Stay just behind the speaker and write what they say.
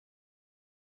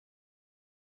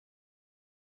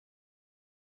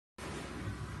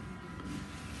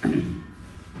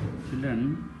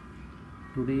Children,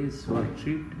 today's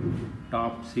worksheet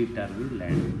Topsy Turvy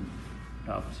land.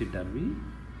 Topsy Turvy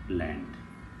land.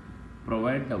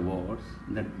 Provide the words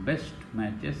that best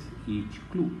matches each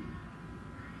clue.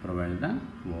 Provide the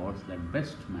words that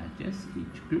best matches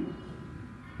each clue.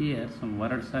 Here some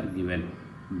words are given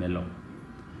below,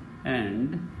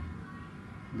 and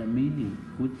the meaning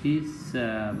which is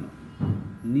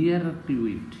nearer to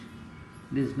it.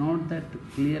 It is not that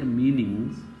clear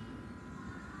meanings.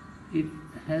 It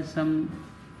has some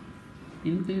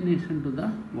inclination to the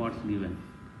what's given.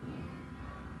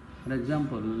 For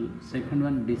example, second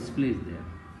one, displays there.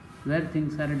 Where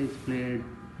things are displayed?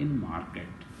 In market.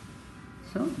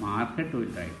 So market we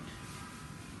write.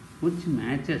 Which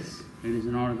matches? It is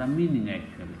not the meaning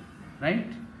actually.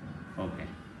 Right? Okay.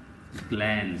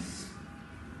 Glance.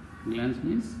 Glance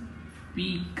means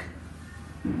peek.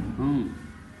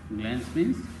 Glance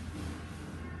means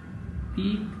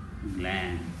peek,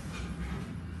 glance.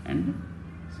 And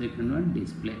second one,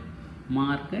 display.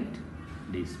 Market,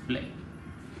 display.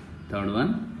 Third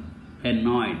one,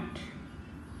 annoyed.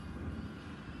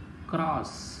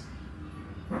 Cross.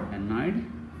 Annoyed,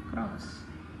 cross.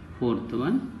 Fourth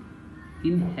one,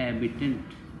 inhabitant,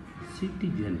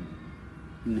 citizen.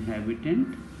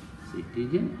 Inhabitant,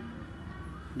 citizen.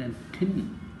 Then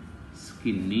thin,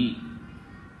 skinny.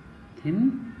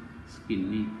 Thin,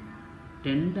 skinny.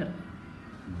 Tender,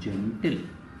 gentle.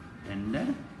 Tender,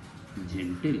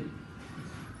 gentle.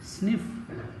 Sniff,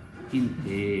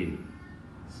 inhale.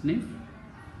 Sniff,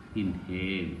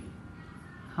 inhale.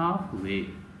 Halfway,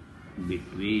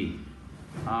 between.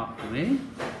 Halfway,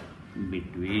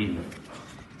 between.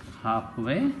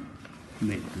 Halfway,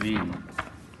 between.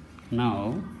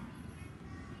 Now,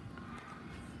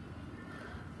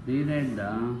 rewrite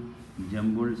the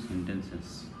jumbled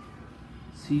sentences.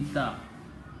 Sita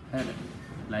had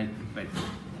like pet.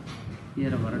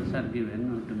 Here words are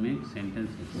given to make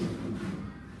sentences.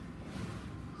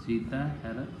 Sita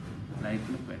had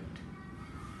liked pet.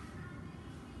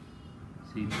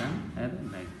 Sita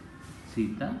had liked.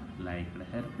 Sita liked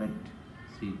her pet.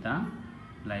 Sita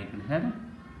liked her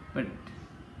pet.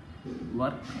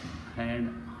 Work had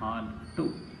hard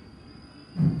to.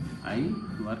 I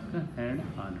work had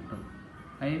hard to.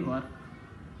 I work.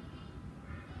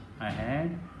 I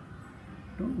had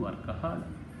to work hard.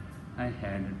 I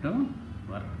had to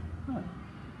work hard.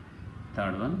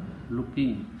 Third one,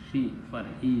 looking she for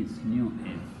his new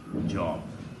job.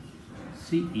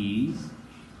 She is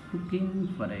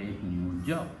looking for a new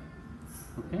job.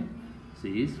 Okay,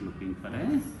 she is looking for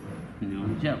a new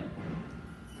job.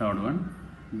 Third one,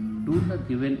 do the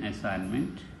given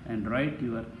assignment and write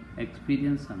your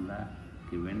experience on the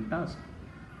given task.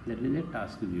 There is a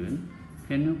task given.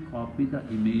 Can you copy the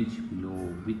image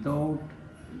below without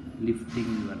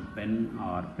lifting your pen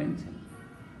or pencil?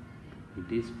 It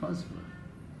is possible.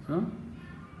 So,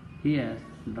 here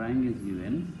drawing is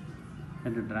given,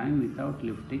 and drawing without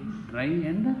lifting, try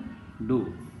and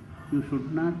do. You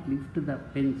should not lift the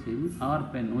pencil or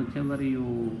pen, whichever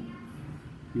you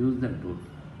use the tool.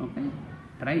 Okay?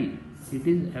 Try. It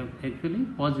is actually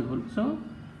possible. So,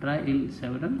 try in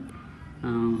several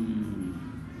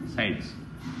sides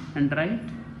and write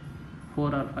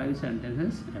 4 or 5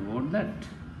 sentences about that.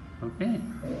 Okay?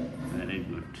 Very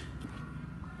good.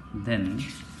 Then